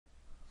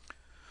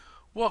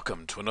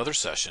Welcome to another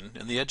session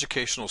in the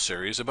educational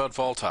series about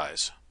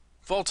Vaultize.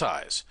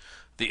 Vaultize,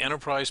 the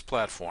enterprise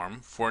platform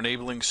for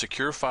enabling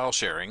secure file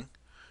sharing,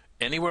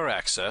 anywhere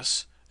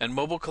access, and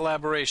mobile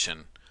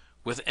collaboration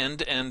with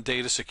end-to-end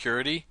data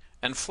security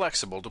and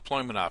flexible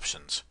deployment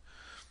options.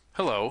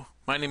 Hello,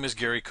 my name is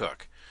Gary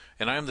Cook,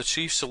 and I am the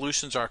Chief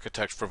Solutions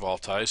Architect for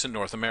Vaultize in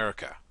North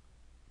America.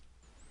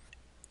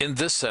 In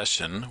this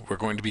session, we're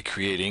going to be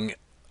creating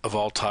a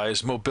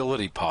Vaultize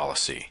mobility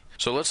policy.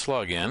 So let's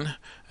log in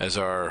as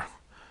our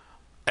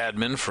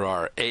admin for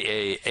our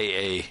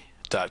AAAA.com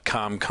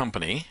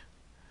company.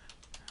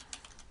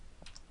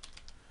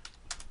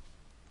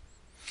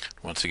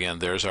 Once again,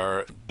 there's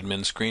our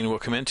admin screen we'll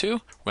come into.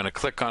 We're going to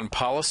click on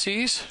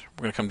policies.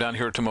 We're going to come down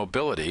here to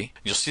mobility.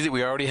 You'll see that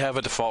we already have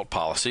a default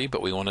policy,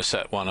 but we want to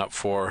set one up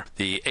for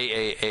the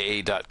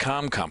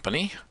AAAA.com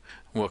company.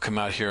 We'll come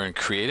out here and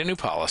create a new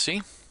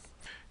policy.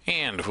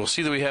 And we'll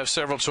see that we have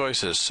several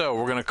choices. So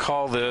we're going to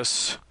call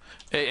this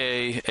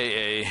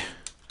AAAA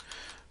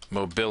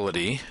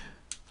mobility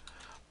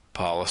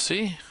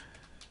policy,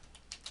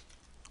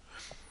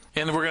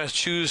 and we're going to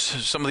choose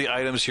some of the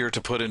items here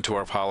to put into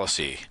our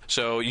policy.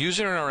 So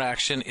user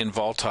interaction in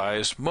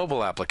Vaultize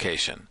mobile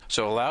application.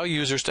 So allow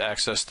users to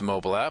access the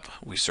mobile app.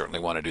 We certainly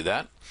want to do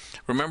that.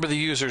 Remember the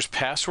user's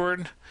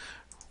password.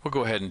 We'll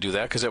go ahead and do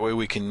that because that way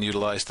we can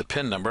utilize the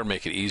PIN number,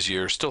 make it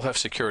easier, still have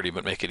security,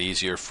 but make it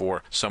easier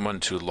for someone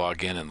to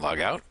log in and log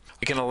out.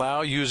 We can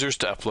allow users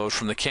to upload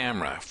from the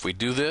camera. If we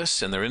do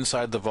this and they're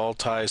inside the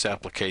Vaultize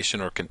application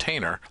or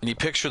container, any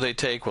picture they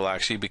take will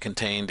actually be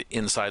contained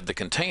inside the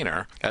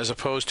container as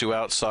opposed to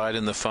outside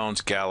in the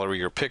phone's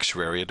gallery or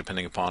picture area,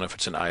 depending upon if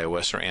it's an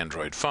iOS or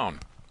Android phone.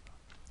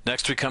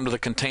 Next, we come to the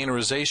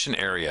containerization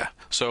area.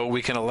 So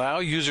we can allow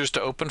users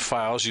to open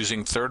files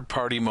using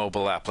third-party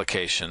mobile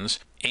applications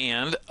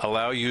and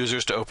allow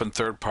users to open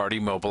third-party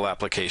mobile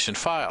application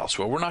files.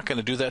 Well, we're not going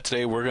to do that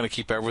today. We're going to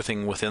keep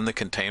everything within the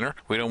container.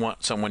 We don't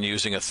want someone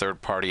using a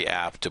third-party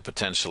app to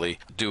potentially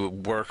do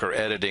work or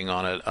editing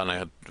on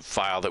a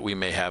file that we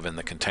may have in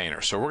the container.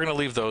 So we're going to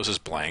leave those as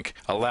blank.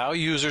 Allow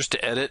users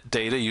to edit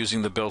data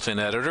using the built-in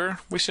editor.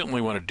 We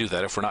certainly want to do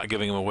that. If we're not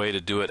giving them a way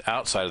to do it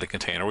outside of the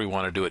container, we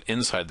want to do it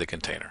inside the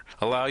container.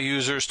 Allow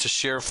users to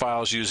share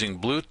files using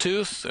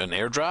Bluetooth and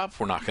AirDrop.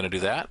 We're not going to do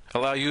that.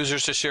 Allow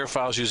users to share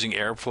files using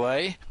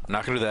AirPlay. I'm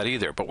not going to do that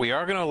either, but we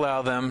are going to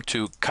allow them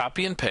to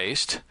copy and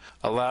paste,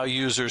 allow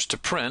users to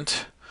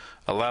print,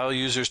 allow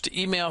users to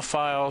email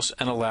files,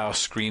 and allow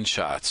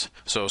screenshots.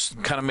 So it's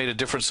kind of made a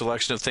different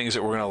selection of things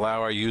that we're going to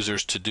allow our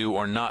users to do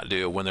or not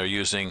do when they're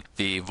using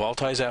the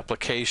Vaultize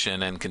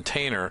application and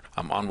container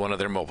on one of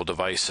their mobile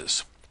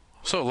devices.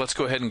 So let's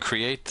go ahead and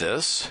create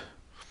this.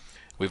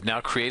 We've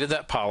now created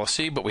that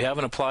policy, but we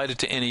haven't applied it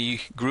to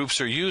any groups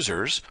or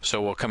users.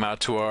 So we'll come out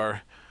to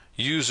our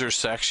user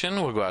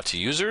section. We'll go out to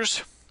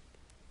users.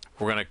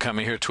 We're going to come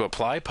in here to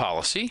apply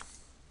policy.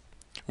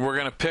 We're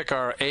going to pick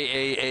our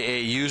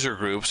AAAA user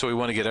group, so we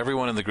want to get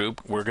everyone in the group.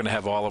 We're going to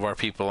have all of our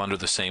people under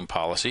the same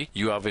policy.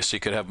 You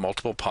obviously could have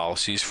multiple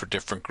policies for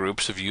different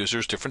groups of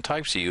users, different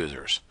types of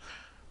users.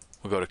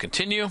 We'll go to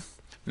continue.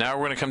 Now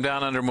we're going to come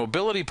down under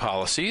mobility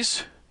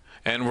policies,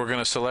 and we're going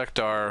to select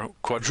our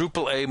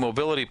quadruple A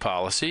mobility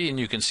policy, and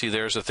you can see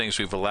there's the things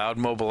we've allowed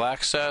mobile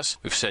access.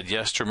 We've said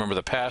yes to remember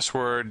the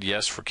password,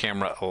 yes for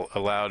camera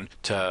allowed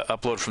to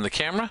upload from the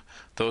camera.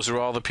 Those are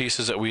all the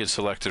pieces that we had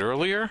selected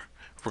earlier.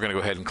 We're going to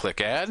go ahead and click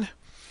add, and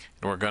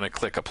we're going to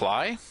click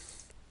apply.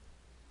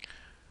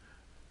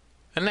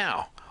 And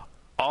now,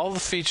 all the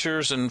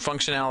features and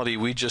functionality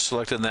we just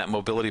selected in that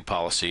mobility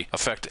policy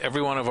affect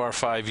every one of our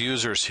 5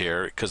 users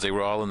here because they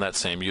were all in that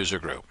same user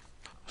group.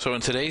 So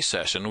in today's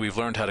session, we've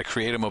learned how to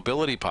create a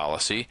mobility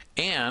policy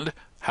and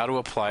how to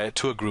apply it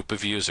to a group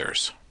of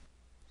users.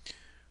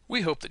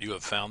 We hope that you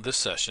have found this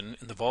session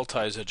in the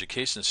Vaultize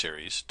Education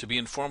Series to be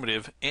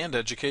informative and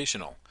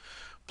educational.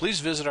 Please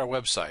visit our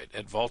website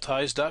at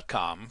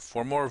vaultize.com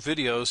for more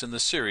videos in the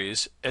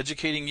series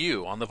educating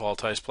you on the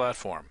Vaultize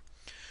platform.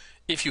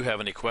 If you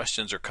have any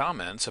questions or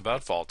comments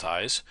about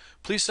Vaultize,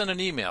 please send an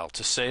email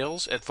to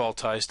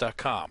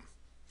sales@vaultize.com.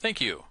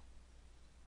 Thank you.